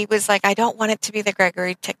was like, I don't want it to be the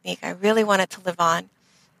Gregory technique. I really want it to live on.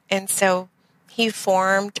 And so he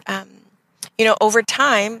formed, over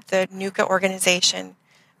time, the NUCA organization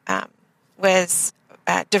was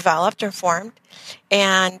developed and formed.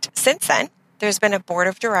 And since then, there's been a board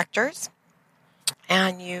of directors,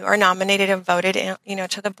 and you are nominated and voted,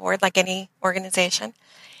 to the board like any organization.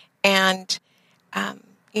 And,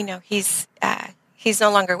 he's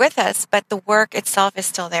no longer with us, but the work itself is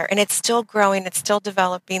still there, and it's still growing. It's still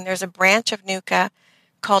developing. There's a branch of NUCA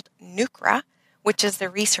called NUCRA, which is the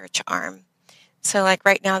research arm. So like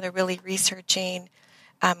right now, they're really researching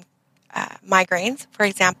migraines, for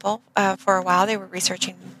example. For a while, they were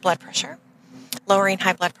researching blood pressure, lowering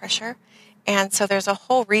high blood pressure. And so there's a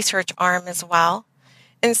whole research arm as well.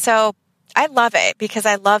 And so I love it because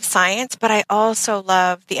I love science, but I also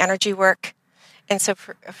love the energy work. And so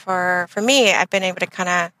for me, I've been able to kind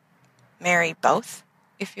of marry both,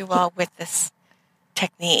 if you will, with this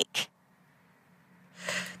technique.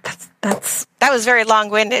 That was very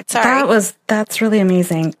long-winded. Sorry. That's really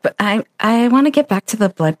amazing. But I want to get back to the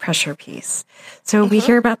blood pressure piece. So we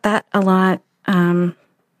hear about that a lot.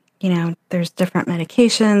 There's different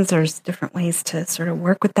medications. There's different ways to sort of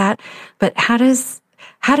work with that. But how does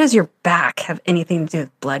your back have anything to do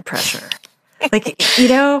with blood pressure? Like,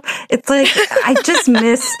 it's like I just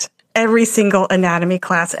missed every single anatomy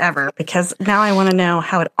class ever because now I want to know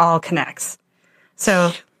how it all connects.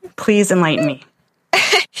 So please enlighten me.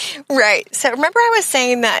 Right. So remember I was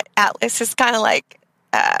saying that Atlas is kind of like,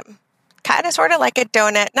 sort of like a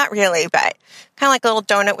donut. Not really, but kind of like a little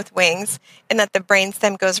donut with wings, and that the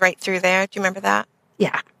brainstem goes right through there. Do you remember that?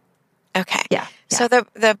 Yeah. Okay. Yeah. So the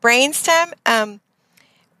brainstem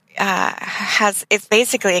it's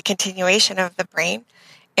basically a continuation of the brain,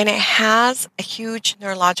 and it has a huge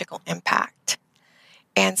neurological impact.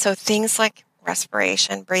 And so things like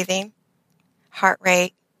respiration, breathing, heart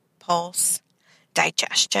rate, pulse,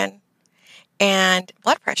 digestion, and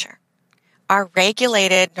blood pressure are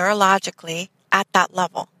regulated neurologically at that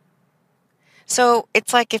level. So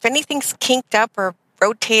it's like if anything's kinked up or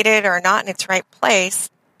rotated or not in its right place,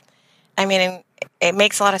 I mean, it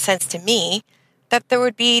makes a lot of sense to me that there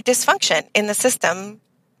would be dysfunction in the system,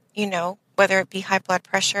 whether it be high blood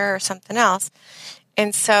pressure or something else.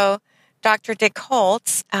 And so Dr. Dick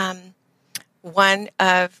Holtz, one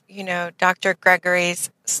of, Dr. Gregory's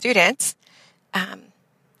students,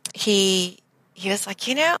 he was like,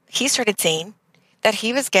 he started seeing that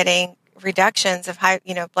he was getting reductions of high,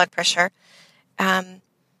 blood pressure in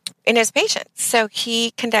his patients. So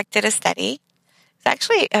he conducted a study. It's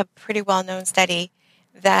actually a pretty well-known study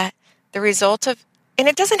that the result of, and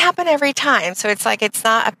it doesn't happen every time, so it's like it's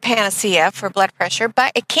not a panacea for blood pressure,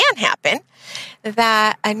 but it can happen,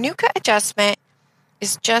 that a NUCA adjustment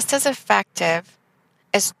is just as effective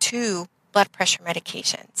as 2 blood pressure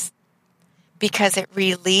medications because it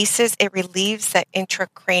relieves the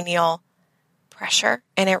intracranial pressure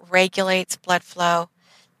and it regulates blood flow.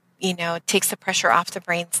 It takes the pressure off the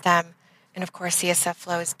brainstem, and of course CSF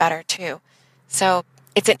flow is better too. So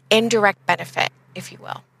it's an indirect benefit, if you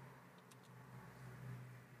will.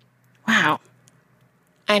 Wow.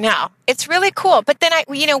 I know. It's really cool. But then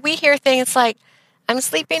we hear things like, I'm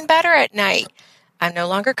sleeping better at night. I'm no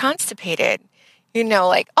longer constipated.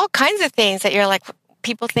 Like all kinds of things that you're like,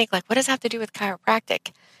 people think like, what does that have to do with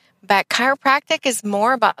chiropractic? But chiropractic is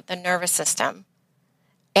more about the nervous system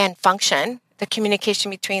and function, the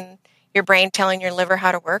communication between your brain telling your liver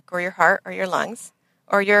how to work, or your heart, or your lungs,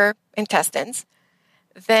 or your intestines,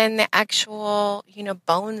 than the actual,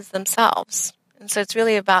 bones themselves. And so it's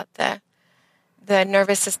really about the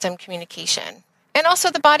nervous system communication, and also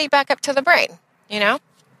the body back up to the brain, Yeah.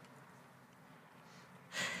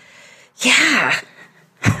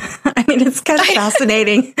 I mean, it's kind of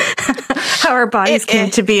fascinating how our bodies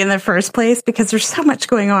came to be in the first place because there's so much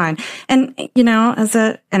going on. And, as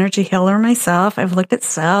an energy healer myself, I've looked at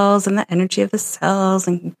cells and the energy of the cells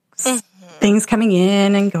and things coming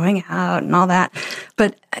in and going out and all that.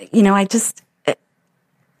 But, I just,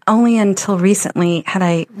 only until recently had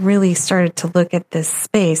I really started to look at this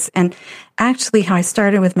space. And actually how I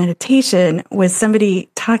started with meditation was somebody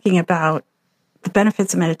talking about the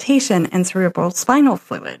benefits of meditation and cerebral spinal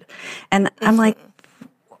fluid. And I'm like,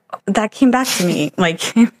 that came back to me. Like,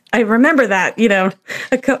 I remember that,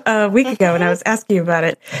 a week ago when I was asking you about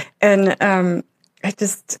it. And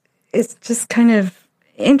it's just kind of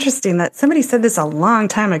interesting that somebody said this a long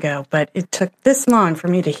time ago, but it took this long for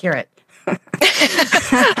me to hear it.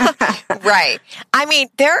 Right. I mean,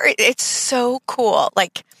 it's so cool.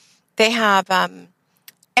 Like they have,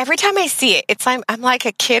 every time I see it, it's like, I'm like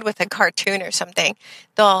a kid with a cartoon or something.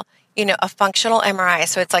 They'll, a functional MRI.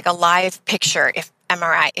 So it's like a live picture,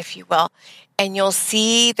 MRI, if you will. And you'll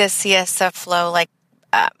see the CSF flow like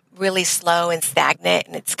really slow and stagnant,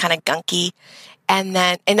 and it's kind of gunky. And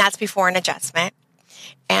that's before an adjustment.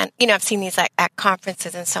 And, I've seen these at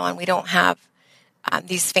conferences and so on. We don't have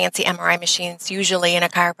these fancy MRI machines usually in a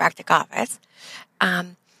chiropractic office.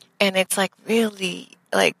 And it's like really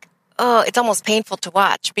like, it's almost painful to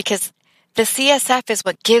watch because the CSF is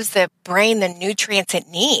what gives the brain the nutrients it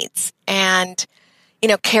needs and,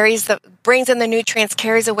 brings in the nutrients,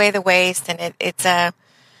 carries away the waste, and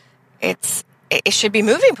it should be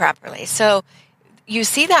moving properly. So you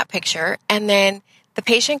see that picture, and then the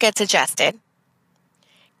patient gets adjusted,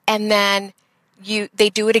 and then they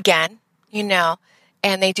do it again,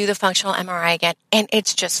 and they do the functional MRI again, and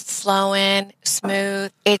it's just flowing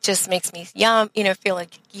smooth. It just makes me feel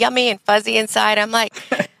like yummy and fuzzy inside. I'm like,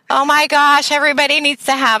 oh my gosh, everybody needs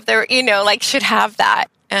to have should have that.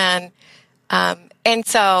 And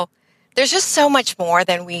so there's just so much more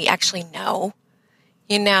than we actually know,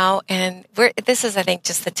 and this is, I think,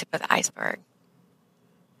 just the tip of the iceberg.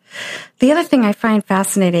 The other thing I find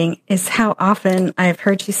fascinating is how often I've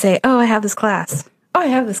heard you say, oh, I have this class. Oh, I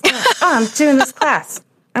have this class. Oh, I'm doing this class.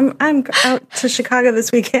 I'm out to Chicago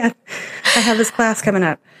this weekend. I have this class coming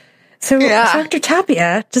up. So, yeah. Dr.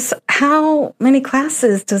 Tapia, just how many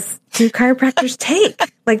classes do chiropractors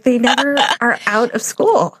take? Like they never are out of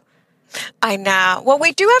school. I know. Well,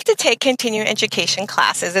 we do have to take continuing education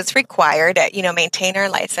classes. It's required to, maintain our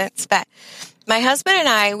license. But my husband and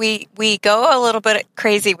I, we go a little bit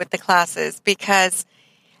crazy with the classes because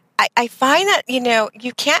I find that,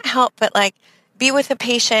 you can't help but like be with a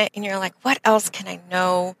patient and you're like, what else can I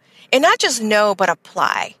know? And not just know, but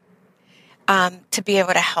apply to be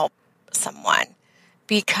able to help someone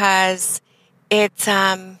because it's,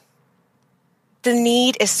 the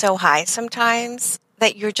need is so high sometimes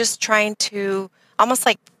that you're just trying to almost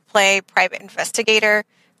like play private investigator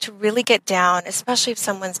to really get down, especially if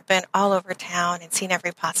someone's been all over town and seen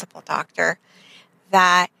every possible doctor,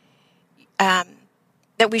 that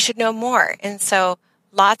we should know more. And so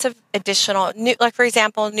lots of additional, like for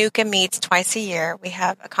example, NUCA meets twice a year. We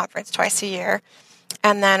have a conference twice a year.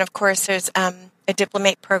 And then, of course, there's a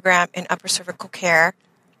diplomate program in upper cervical care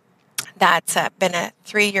that's been a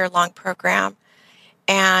 3-year-long program.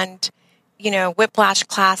 And whiplash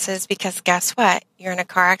classes, because guess what? You're in a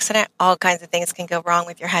car accident, all kinds of things can go wrong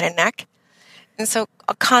with your head and neck. And so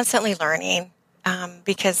constantly learning,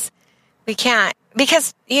 because we can't,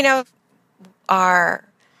 because, the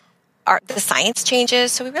science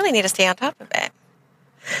changes. So we really need to stay on top of it.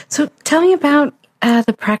 So tell me about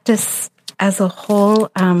the practice as a whole.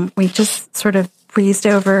 We just sort of breezed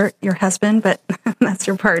over your husband, but that's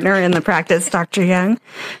your partner in the practice, Dr. Young.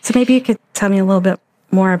 So maybe you could tell me a little bit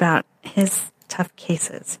more about his tough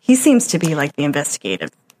cases. He seems to be like the investigative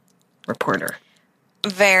reporter.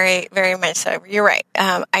 Very, very much so. You're right.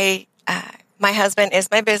 My husband is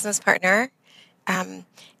my business partner, and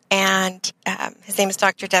his name is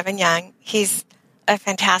Dr. Devin Young. He's a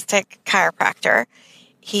fantastic chiropractor.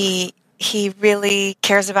 He really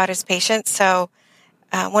cares about his patients. So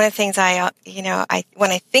one of the things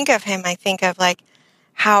when I think of him, I think of like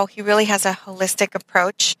how he really has a holistic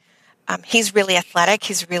approach. He's really athletic.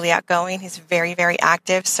 He's really outgoing. He's very, very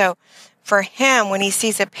active. So for him, when he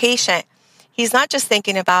sees a patient, he's not just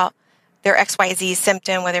thinking about their XYZ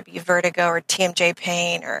symptom, whether it be vertigo or TMJ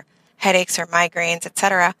pain or headaches or migraines,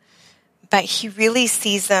 etc. But he really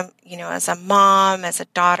sees them, as a mom, as a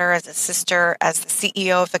daughter, as a sister, as the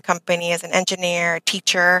CEO of the company, as an engineer, a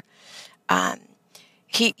teacher.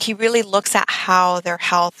 He really looks at how their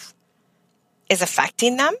health is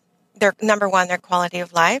affecting them. Number one, their quality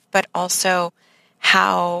of life, but also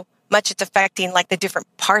how much it's affecting like the different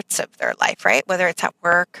parts of their life, right? Whether it's at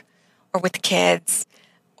work or with the kids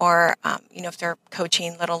or, if they're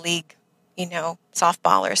coaching little league,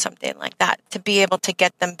 softball or something like that, to be able to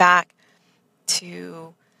get them back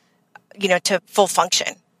to, to full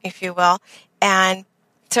function, if you will. And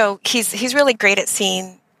so he's really great at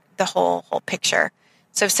seeing the whole picture.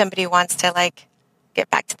 So if somebody wants to like get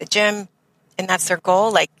back to the gym, and that's their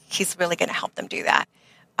goal, like he's really going to help them do that.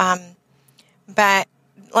 But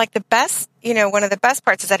like the best, one of the best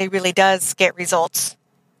parts is that he really does get results.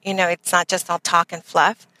 It's not just all talk and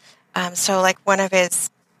fluff. So like one of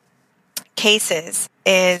his cases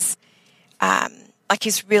is like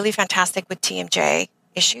he's really fantastic with TMJ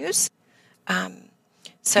issues.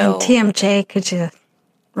 So and TMJ, could you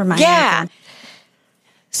remind me again?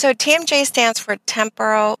 So TMJ stands for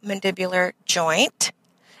temporomandibular joint.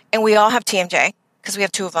 And we all have TMJ because we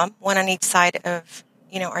have two of them, one on each side of,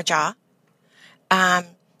 our jaw.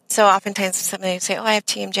 So oftentimes somebody say, oh, I have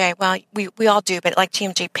TMJ. Well, we all do, but like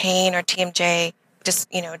TMJ pain or TMJ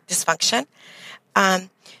dysfunction.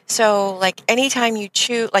 So like anytime you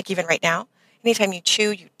chew, like even right now, anytime you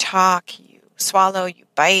chew, you talk, you swallow, you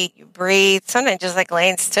bite, you breathe, sometimes just like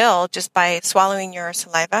laying still, just by swallowing your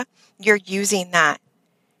saliva, you're using that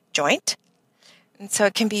joint. And so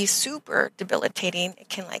it can be super debilitating. It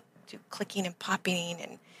can like do clicking and popping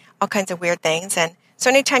and all kinds of weird things. And so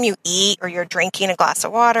anytime you eat or you're drinking a glass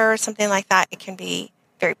of water or something like that, it can be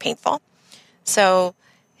very painful. So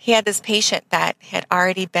he had this patient that had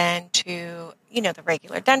already been to, the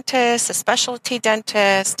regular dentist, a specialty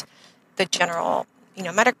dentist, the general,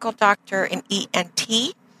 medical doctor, an ENT,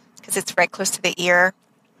 because it's right close to the ear,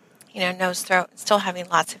 nose, throat, still having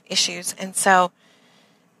lots of issues. And so,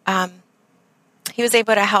 he was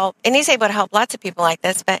able to help, and he's able to help lots of people like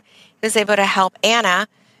this, but he was able to help Anna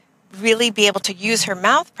really be able to use her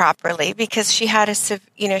mouth properly because she had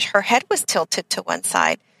her head was tilted to one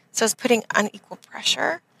side. So it was putting unequal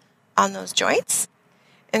pressure on those joints.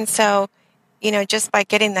 And so, just by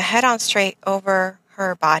getting the head on straight over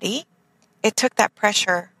her body, it took that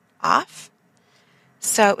pressure off.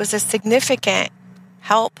 So it was a significant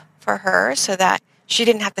help for her so that she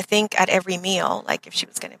didn't have to think at every meal, like if she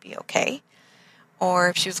was going to be okay, or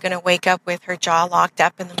if she was going to wake up with her jaw locked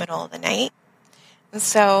up in the middle of the night. And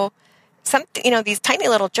so, these tiny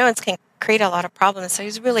little joints can create a lot of problems. So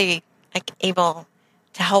he's really able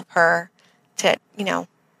to help her to,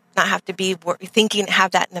 not have to be thinking,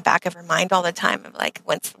 have that in the back of her mind all the time of like,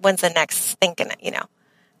 when's the next thing gonna,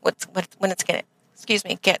 when it's gonna,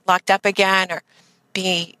 get locked up again or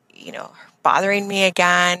be, bothering me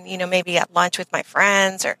again, maybe at lunch with my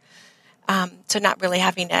friends or, so not really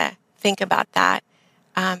having to think about that.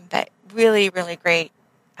 But really, really great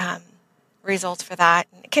results for that.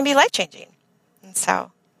 And it can be life-changing. And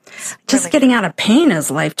so just really getting out of pain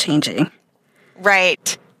is life-changing.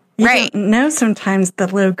 Right. You don't know sometimes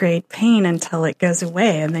the low-grade pain until it goes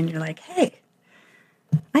away. And then you're like, hey,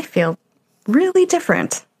 I feel really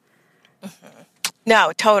different. Mm-hmm.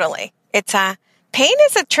 No, totally. It's pain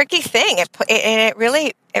is a tricky thing. It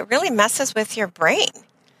really messes with your brain.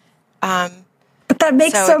 But that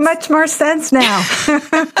makes so much more sense now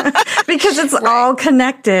because it's all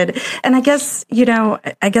connected. And I guess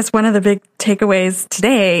one of the big takeaways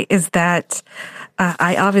today is that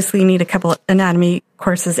I obviously need a couple of anatomy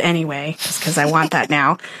courses anyway, just because I want that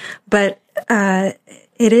now. But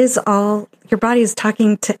it is all, your body is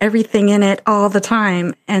talking to everything in it all the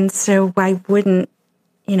time. And so why wouldn't,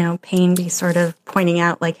 pain be sort of pointing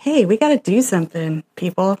out like, hey, we got to do something,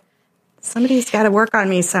 people. Somebody's got to work on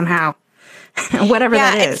me somehow. Whatever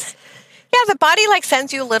that is. Yeah, the body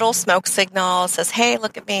sends you little smoke signals, says, hey,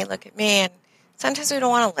 look at me. And sometimes we don't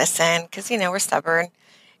want to listen because, we're stubborn.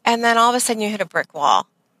 And then all of a sudden you hit a brick wall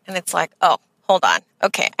and it's like, oh, hold on.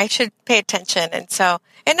 Okay, I should pay attention. And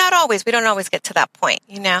not always, we don't always get to that point,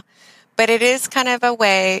 but it is kind of a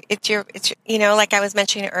way, it's like I was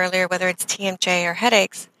mentioning earlier, whether it's TMJ or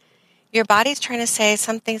headaches, your body's trying to say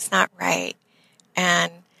something's not right.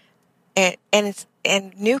 And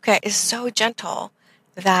NUCA is so gentle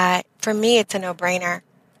that for me it's a no-brainer,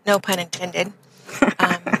 no pun intended,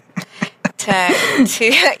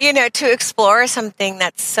 to explore something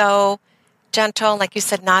that's so gentle, like you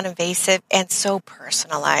said, non-invasive and so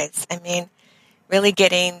personalized. I mean, really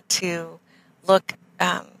getting to look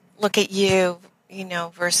at you,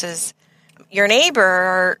 versus your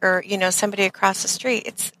neighbor or somebody across the street.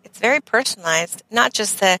 It's very personalized, not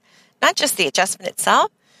just the adjustment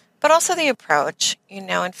itself, but also the approach,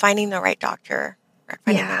 and finding the right doctor,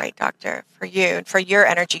 the right doctor for you and for your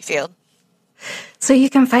energy field. So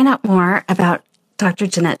you can find out more about Dr.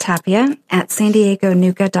 Jeanette Tapia at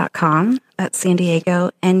SanDiegoNUCA.com. That's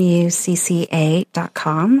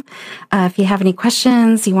SanDiegoNUCCA.com. If you have any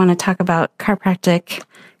questions, you want to talk about chiropractic,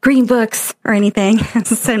 green books, or anything,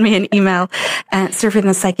 send me an email at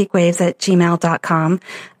surfingthepsychicwaves@gmail.com.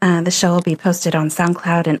 The show will be posted on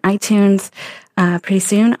SoundCloud and iTunes pretty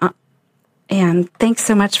soon. And thanks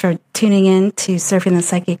so much for tuning in to Surfing the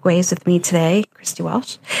Psychic Waves with me today, Christy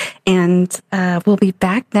Walsh. And we'll be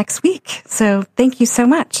back next week. So thank you so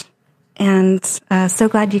much. And so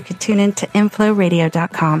glad you could tune in to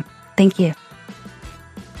infloradio.com. Thank you.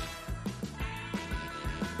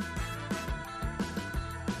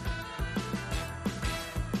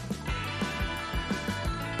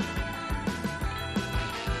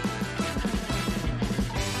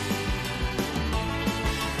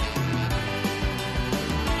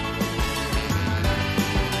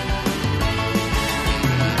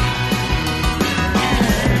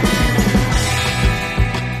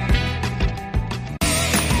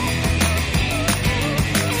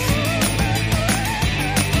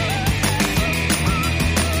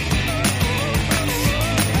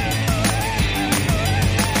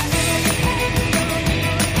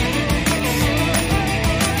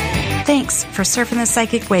 Thanks for surfing the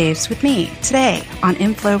psychic waves with me today on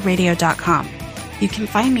inflowradio.com. You can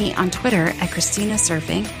find me on Twitter at Christina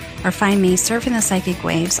Surfing, or find me surfing the psychic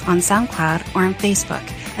waves on SoundCloud or on Facebook,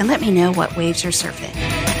 and let me know what waves you're surfing.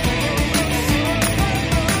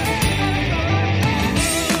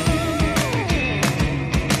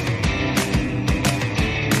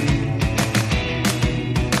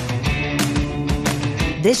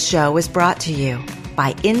 This show is brought to you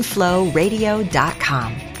by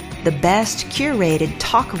inflowradio.com, the best curated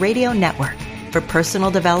talk radio network for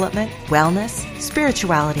personal development, wellness,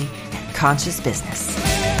 spirituality, and conscious business.